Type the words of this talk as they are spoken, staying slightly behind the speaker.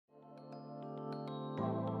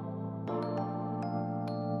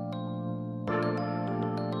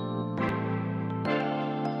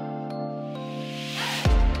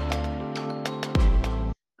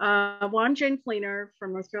Well, I'm Jayne Fleener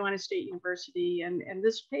from North Carolina State University, and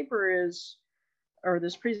this paper is, or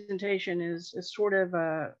this presentation is sort of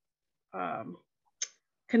a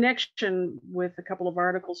connection with a couple of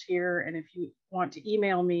articles here. And if you want to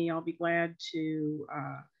email me, I'll be glad to,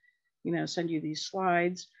 send you these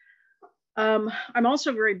slides. I'm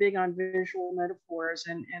also very big on visual metaphors,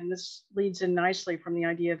 and this leads in nicely from the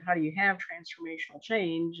idea of how do you have transformational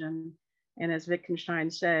change. And as Wittgenstein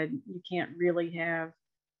said, you can't really have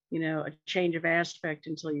a change of aspect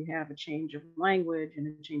until you have a change of language, and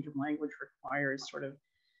a change of language requires sort of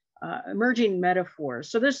emerging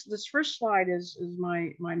metaphors. So this first slide is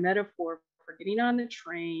my metaphor for getting on the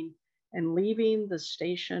train and leaving the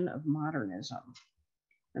station of modernism.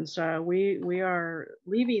 And so we are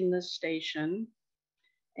leaving this station.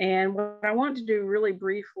 And what I want to do really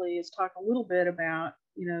briefly is talk a little bit about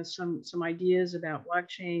some ideas about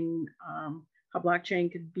blockchain, how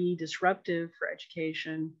blockchain could be disruptive for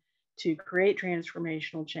education to create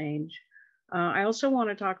transformational change. I also want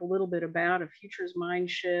to talk a little bit about a futures mind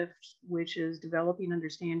shift, which is developing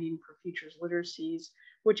understanding for futures literacies,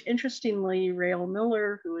 which interestingly, Rael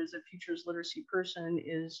Miller, who is a futures literacy person,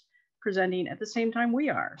 is presenting at the same time we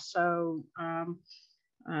are. So,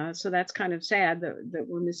 so that's kind of sad that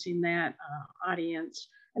we're missing that audience.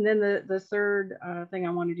 And then the third thing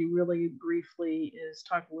I want to do really briefly is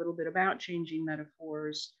talk a little bit about changing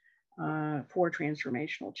metaphors for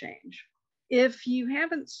transformational change. If you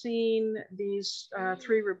haven't seen these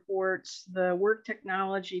three reports, the Work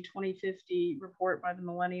Technology 2050 report by the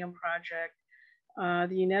Millennium Project,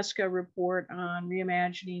 the UNESCO report on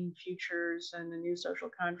reimagining futures and the new social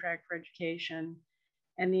contract for education,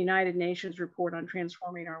 and the United Nations report on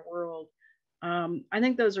transforming our world, I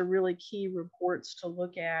think those are really key reports to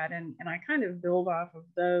look at. And I kind of build off of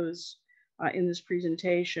those in this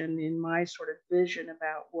presentation in my sort of vision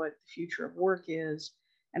about what the future of work is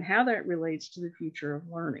and how that relates to the future of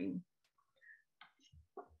learning.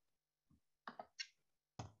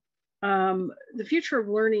 The future of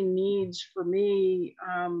learning needs for me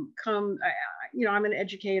I'm an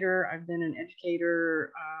educator. I've been an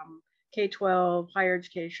educator, K-12, higher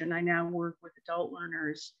education. I now work with adult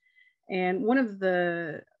learners. And one of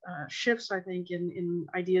the shifts, I think, in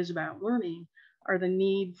ideas about learning are the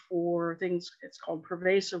need for things, it's called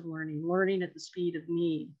pervasive learning, learning at the speed of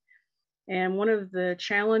need. And one of the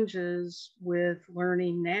challenges with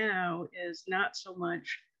learning now is not so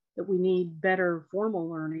much that we need better formal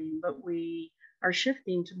learning, but we are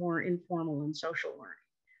shifting to more informal and social learning.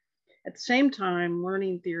 At the same time,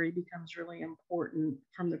 learning theory becomes really important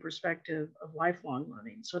from the perspective of lifelong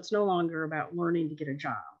learning. So it's no longer about learning to get a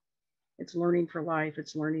job. It's learning for life.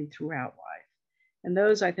 It's learning throughout life. And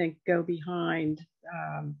those, I think, go behind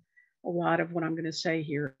a lot of what I'm going to say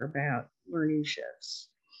here about learning shifts.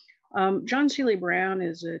 John Seeley Brown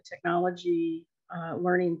is a technology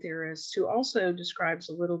learning theorist who also describes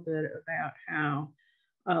a little bit about how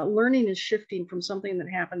learning is shifting from something that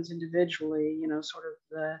happens individually, sort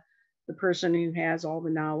of the person who has all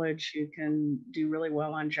the knowledge, who can do really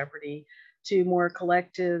well on Jeopardy, to more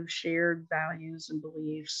collective shared values and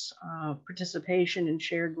beliefs, participation in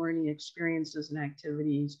shared learning experiences and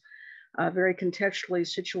activities, very contextually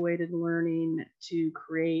situated learning to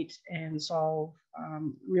create and solve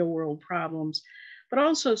real world problems, but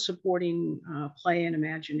also supporting play and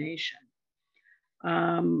imagination.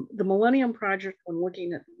 The Millennium Project, when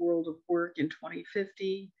looking at the world of work in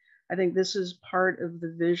 2050, I think this is part of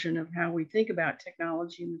the vision of how we think about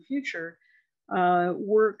technology in the future.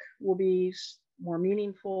 Work will be more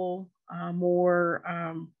meaningful, more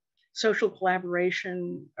social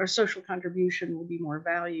collaboration or social contribution will be more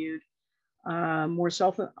valued, more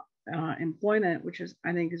self-employment, which is,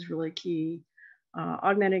 I think, is really key,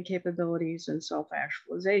 augmented capabilities and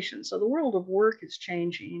self-actualization. So the world of work is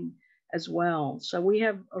changing as well. So we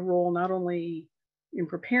have a role not only in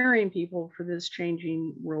preparing people for this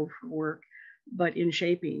changing world for work, but in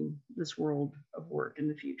shaping this world of work in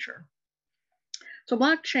the future. So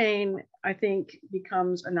blockchain, I think,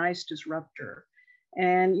 becomes a nice disruptor.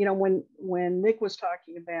 And when Nick was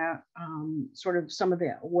talking about sort of some of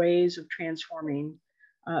the ways of transforming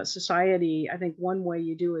society, I think one way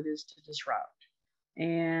you do it is to disrupt.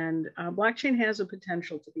 And blockchain has a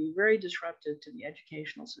potential to be very disruptive to the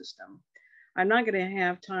educational system. I'm not going to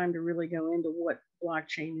have time to really go into what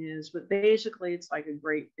blockchain is, but basically it's like a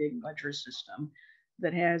great big ledger system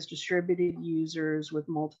that has distributed users with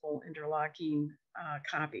multiple interlocking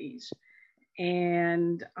copies.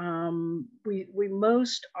 And we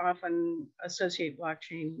most often associate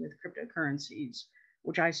blockchain with cryptocurrencies,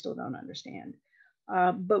 which I still don't understand.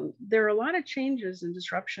 But there are a lot of changes and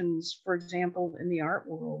disruptions, for example, in the art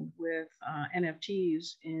world with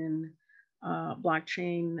NFTs in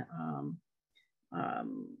blockchain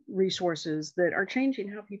resources that are changing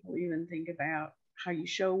how people even think about how you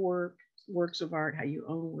show works of art, how you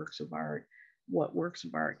own works of art, what works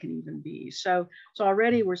of art can even be. So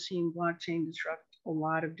already we're seeing blockchain disrupt a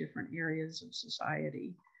lot of different areas of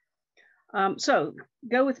society. So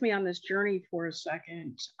go with me on this journey for a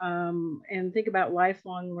second and think about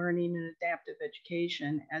lifelong learning and adaptive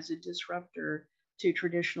education as a disruptor to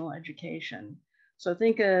traditional education. So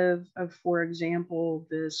think of for example,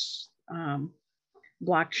 this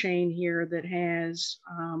blockchain here that has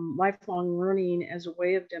lifelong learning as a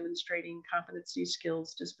way of demonstrating competency,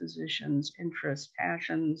 skills, dispositions, interests,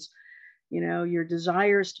 passions, your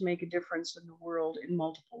desires to make a difference in the world in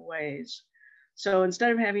multiple ways. So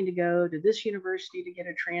instead of having to go to this university to get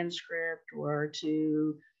a transcript or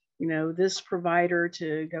to, this provider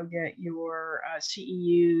to go get your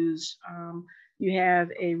CEUs, you have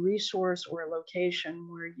a resource or a location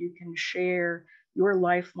where you can share your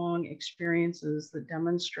lifelong experiences that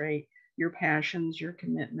demonstrate your passions, your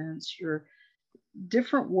commitments, your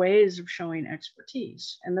different ways of showing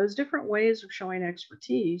expertise. And those different ways of showing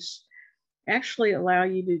expertise actually allow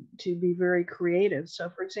you to be very creative. So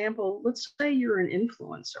for example, let's say you're an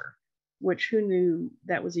influencer, which who knew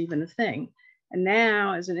that was even a thing? And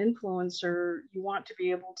now as an influencer, you want to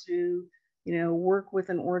be able to, work with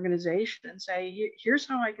an organization and say, here's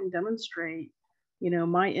how I can demonstrate,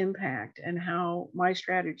 my impact and how my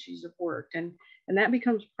strategies have worked. And that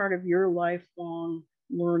becomes part of your lifelong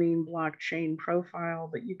learning blockchain profile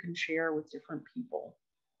that you can share with different people.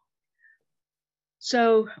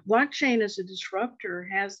 So blockchain as a disruptor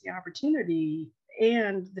has the opportunity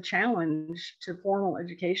and the challenge to formal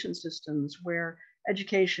education systems where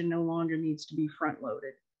education no longer needs to be front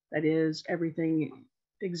loaded. That is, everything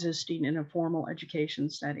existing in a formal education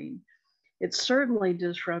setting. It certainly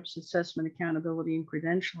disrupts assessment, accountability, and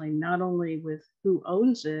credentialing, not only with who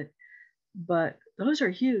owns it, but those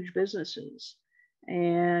are huge businesses.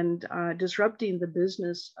 And disrupting the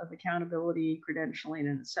business of accountability, credentialing,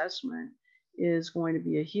 and assessment is going to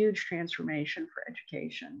be a huge transformation for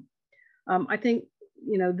education. I think,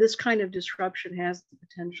 this kind of disruption has the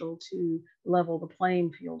potential to level the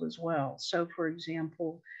playing field as well. So for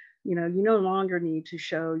example, you no longer need to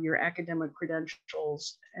show your academic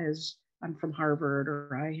credentials as I'm from Harvard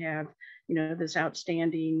or I have, this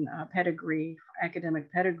outstanding pedigree,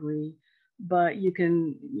 academic pedigree, but you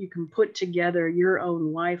can put together your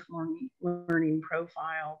own lifelong learning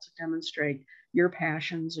profile to demonstrate your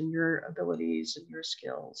passions and your abilities and your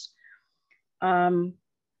skills.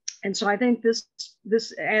 And so I think this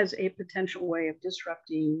as a potential way of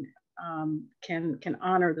disrupting can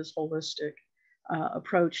honor this holistic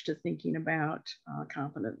approach to thinking about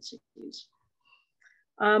competencies.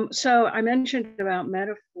 So I mentioned about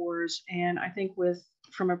metaphors, and I think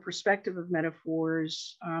from a perspective of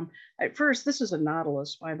metaphors, at first, this is a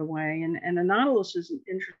nautilus, by the way, and a nautilus is an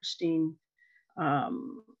interesting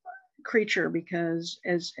creature because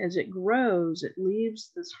as it grows, it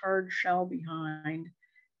leaves this hard shell behind,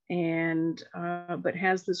 and but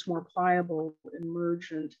has this more pliable,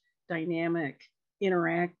 emergent, dynamic,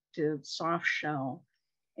 interactive soft shell.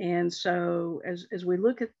 And so as we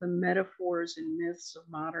look at the metaphors and myths of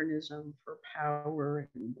modernism for power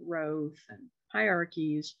and growth and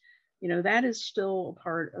hierarchies, that is still a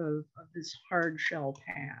part of this hard shell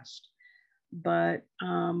past. But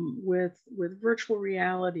with virtual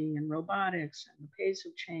reality and robotics and the pace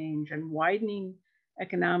of change and widening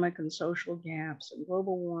economic and social gaps and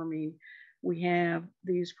global warming, we have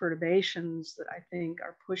these perturbations that I think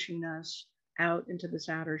are pushing us out into this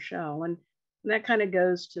outer shell. And that kind of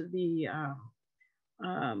goes to the,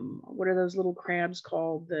 what are those little crabs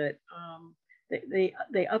called that they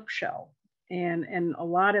upshell, and a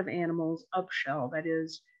lot of animals upshell. That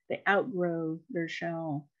is, they outgrow their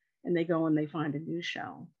shell and they go and they find a new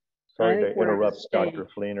shell. Sorry to interrupt, Dr.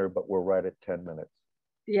 Fleener, but we're right at 10 minutes.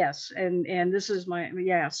 Yes, and this is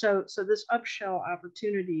so this upshell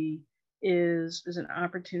opportunity is an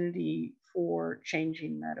opportunity for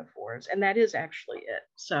changing metaphors, and that is actually it.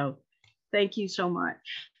 So thank you so much.